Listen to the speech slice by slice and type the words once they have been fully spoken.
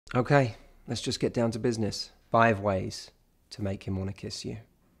Okay, let's just get down to business. 5 ways to make him want to kiss you.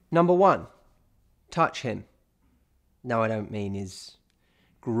 Number 1, touch him. No, I don't mean his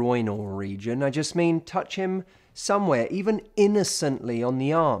groinal region. I just mean touch him somewhere, even innocently on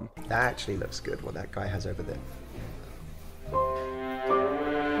the arm. That actually looks good, what that guy has over there.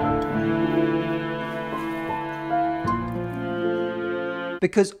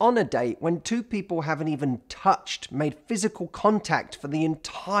 Because on a date, when 2 people haven't even touched, made physical contact for the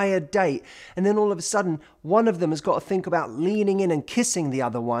entire date, and then all of a sudden, one of them has got to think about leaning in and kissing the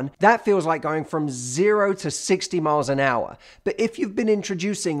other one, that feels like going from 0 to 60 miles an hour. But if you've been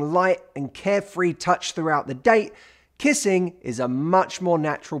introducing light and carefree touch throughout the date, kissing is a much more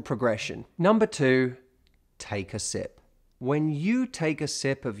natural progression. Number 2, take a sip. When you take a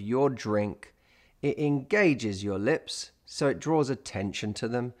sip of your drink, it engages your lips, so it draws attention to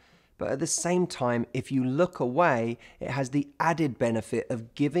them. But at the same time, if you look away, it has the added benefit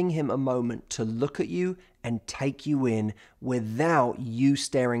of giving him a moment to look at you and take you in without you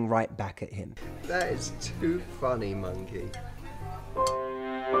staring right back at him. That is too funny, monkey.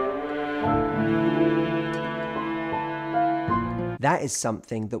 That is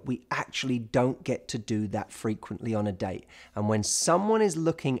something that we actually don't get to do that frequently on a date. And when someone is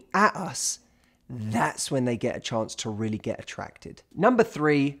looking at us, that's when they get a chance to really get attracted. Number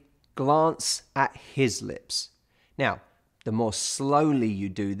 3, glance at his lips. Now, the more slowly you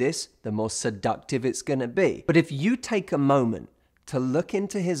do this, the more seductive it's going to be. But if you take a moment to look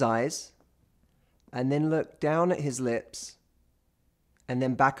into his eyes, and then look down at his lips, and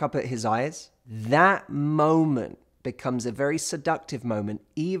then back up at his eyes, that moment becomes a very seductive moment,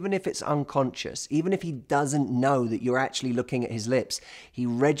 even if it's unconscious, even if he doesn't know that you're actually looking at his lips. He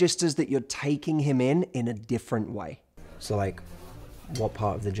registers that you're taking him in a different way. So like, what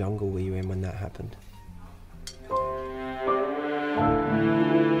part of the jungle were you in when that happened?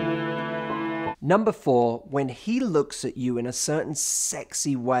 Number 4, when he looks at you in a certain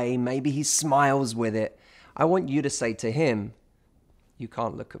sexy way, maybe he smiles with it, I want you to say to him, "You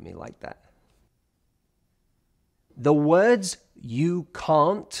can't look at me like that." The words "you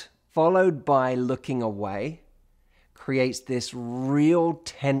can't" followed by looking away creates this real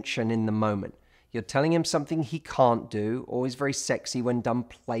tension in the moment. You're telling him something he can't do, always very sexy when done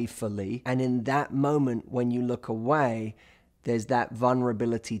playfully. And in that moment, when you look away, there's that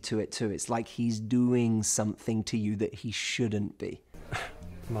vulnerability to it too. It's like he's doing something to you that he shouldn't be.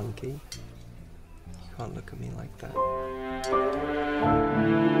 Monkey, you can't look at me like that.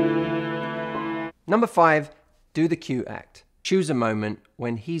 Number 5, do the cute act. Choose a moment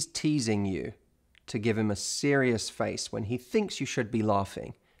when he's teasing you to give him a serious face when he thinks you should be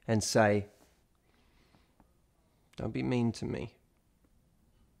laughing and say, "Don't be mean to me.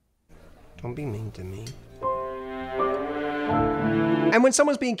 Don't be mean to me." And when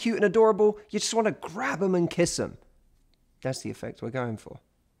someone's being cute and adorable, you just want to grab them and kiss them. That's the effect we're going for.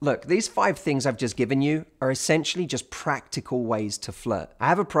 Look, these 5 things I've just given you are essentially just practical ways to flirt. I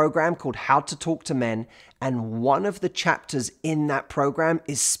have a program called How to Talk to Men, and one of the chapters in that program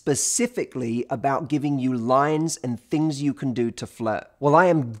is specifically about giving you lines and things you can do to flirt. Well, I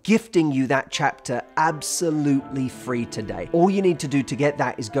am gifting you that chapter absolutely free today. All you need to do to get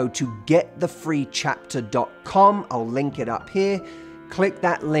that is go to getthefreechapter.com. I'll link it up here. Click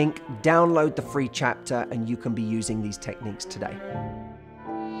that link, download the free chapter, and you can be using these techniques today.